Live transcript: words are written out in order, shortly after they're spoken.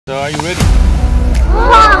So are you ready?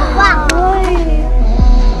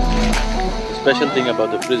 The special thing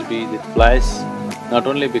about the Frisbee is it flies not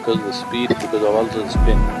only because of the speed, because of also the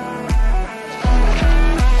spin.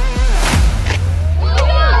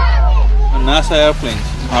 And NASA airplanes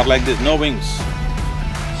are like this, no wings,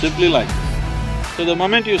 simply like this. So the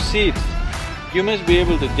moment you see it, you must be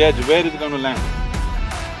able to judge where it's going to land.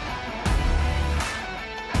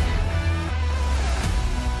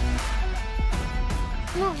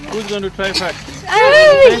 Who's going to try first?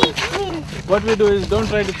 Okay. What we do is, don't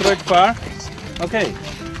try to throw it far, okay?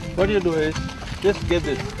 What you do is, just get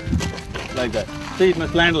this, like that. See, it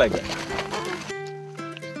must land like that.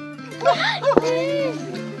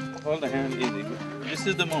 Hold the hand easy. This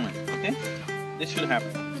is the moment, okay? This should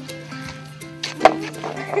happen.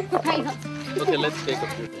 Okay, let's take a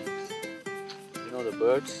few things. You know, the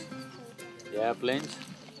birds, the airplanes,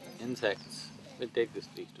 insects. We'll take these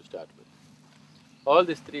three to start with. All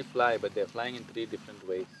these three fly, but they're flying in three different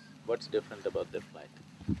ways. What's different about their flight?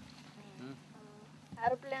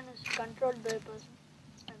 Airplane is controlled by a person.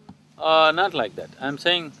 Not like that. I'm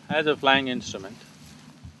saying as a flying instrument,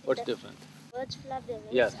 what's different? Birds flap their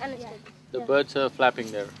wings. Yes. The birds are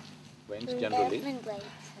flapping their wings generally.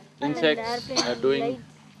 Insects are doing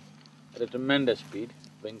at a tremendous speed,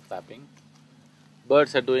 wing flapping.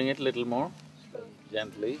 Birds are doing it little more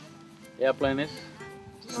gently. Airplane is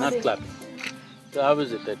not flapping. So how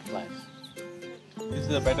is it that it flies? This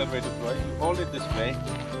is a better way to fly. You hold it this way,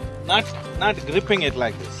 not gripping it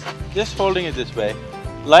like this, just holding it this way,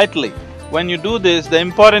 lightly. When you do this, the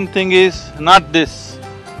important thing is not this,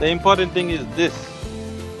 the important thing is this,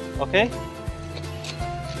 okay?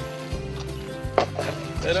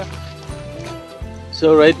 Better?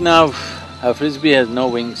 So right now, a Frisbee has no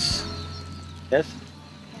wings, yes?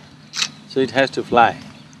 So it has to fly.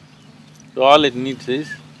 So all it needs is,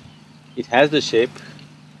 it has the shape,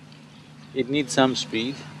 it needs some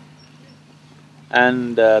speed,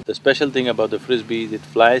 and the special thing about the Frisbee is it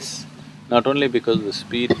flies not only because of the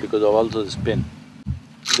speed, because of also the spin.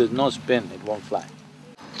 If there's no spin, it won't fly.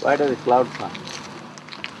 Why does a cloud fly?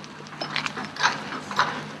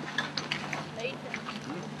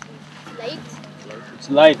 Light. It's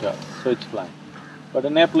lighter, so it's flying. But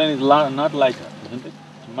an airplane is not lighter, isn't it?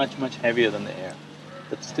 It's much heavier than the air,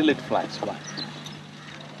 but still it flies, why?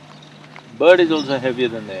 Bird is also heavier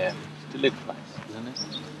than the air, still it flies, isn't it?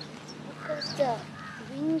 Because the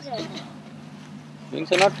wings are there.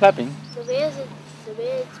 Wings are not flapping. The way it's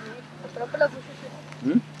made, the propeller pushes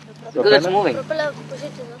it. Because it's moving. Propeller pushes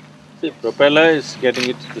it, See, propeller is getting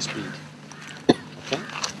it to the speed, okay?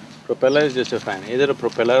 Propeller is just a fan, either a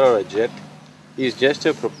propeller or a jet is just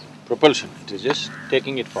a propulsion, it is just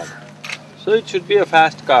taking it forward. So it should be a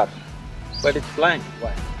fast car, but it's flying,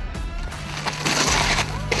 why?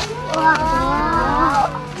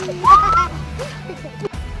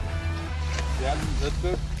 Yeah, that's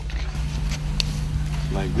good.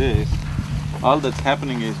 Like this, all that's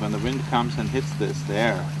happening is when the wind comes and hits this, the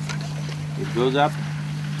air, it goes up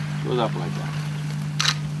like that.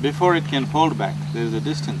 Before it can fold back, there is a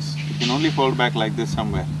distance, it can only fold back like this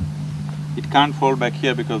somewhere. It can't fold back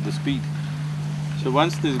here because of the speed. So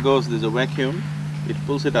once this goes, there's a vacuum, it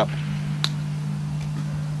pulls it up.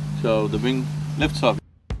 So the wing lifts off.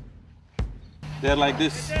 They're like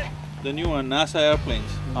this. The new NASA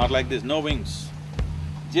airplanes are like this, no wings,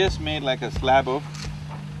 just made like a slab of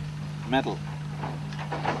metal,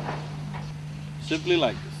 simply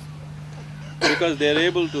like this. Because they're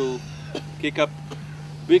able to kick up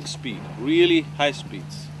big speed, really high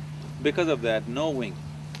speeds. Because of that, no wing.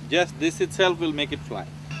 Just this itself will make it fly.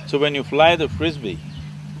 So when you fly the Frisbee,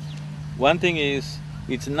 one thing is,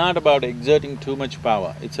 it's not about exerting too much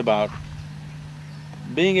power, it's about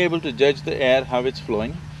being able to judge the air, how it's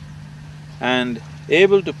flowing, and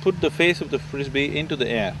able to put the face of the Frisbee into the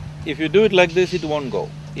air. If you do it like this, it won't go.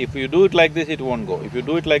 If you do it like this, it won't go. If you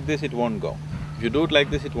do it like this, it won't go. If you do it like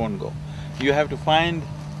this, it won't go. You have to find…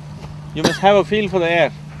 you must have a feel for the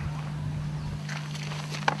air.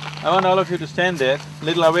 I want all of you to stand there,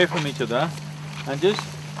 little away from each other, and just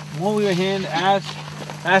move your hand as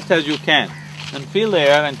fast as you can and feel the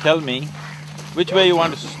air and tell me which way you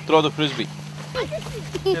want to throw the Frisbee.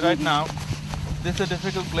 See, right now, this is a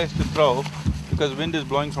difficult place to throw because wind is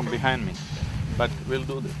blowing from behind me, but we'll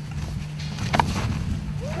do this.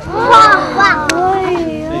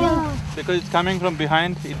 See, because it's coming from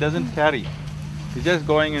behind, it doesn't carry, it's just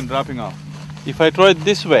going and dropping off. If I throw it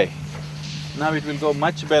this way, now it will go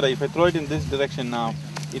much better. If I throw it in this direction now,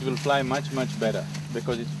 it will fly much better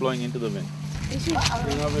because it's flowing into the wind.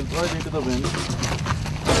 Now we'll throw it into the wind.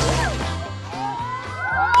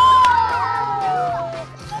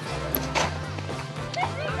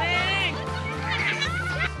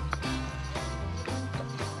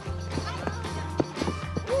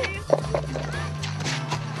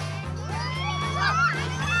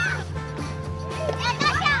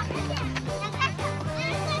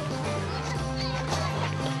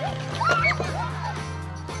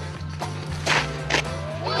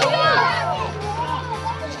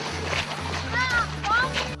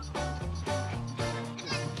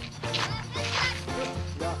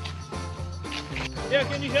 Yeah,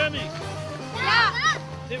 can you hear me? Yeah.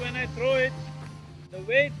 See, when I throw it, the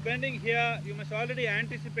way it's bending here, you must already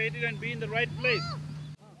anticipate it and be in the right place.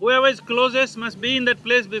 Whoever is closest must be in that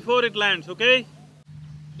place before it lands, okay?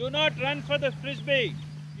 Do not run for the frisbee.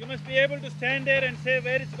 You must be able to stand there and say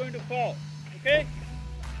where it's going to fall, okay?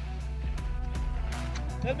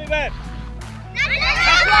 Tell me where.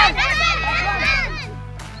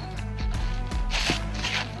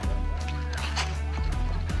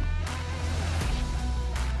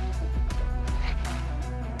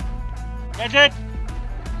 Get it?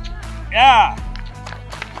 Yeah.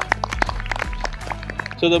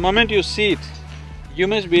 So the moment you see it, you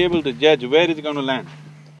must be able to judge where it's going to land.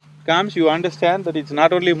 Comes, you understand that it's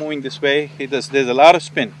not only moving this way, there's a lot of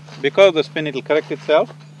spin. Because of the spin, it'll correct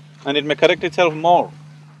itself, and it may correct itself more.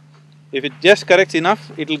 If it just corrects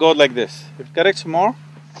enough, it'll go like this. If it corrects more,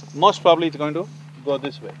 most probably it's going to go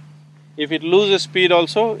this way. If it loses speed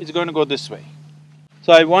also, it's going to go this way.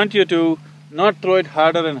 So I want you to not throw it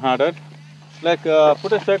harder and harder. Like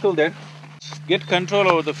put a circle there, get control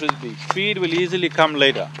over the frisbee. Speed will easily come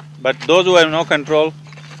later, but those who have no control,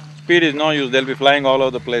 speed is no use, they'll be flying all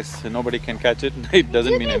over the place and nobody can catch it, it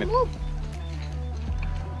doesn't mean anything.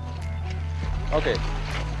 Okay.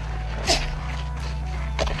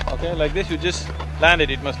 Okay, like this you just land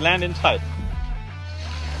it, it must land inside.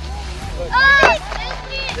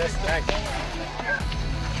 Yes, thanks.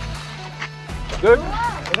 Good?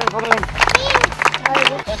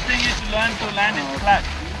 First thing is to learn to land it flat,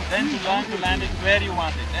 then to learn to land it where you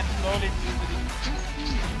want it, then slowly…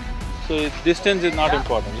 So distance is not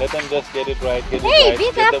important, let them just get it right, get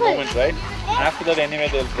the movement right. After that anyway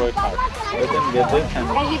they'll throw it hard. Let them get this and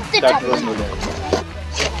start throwing it.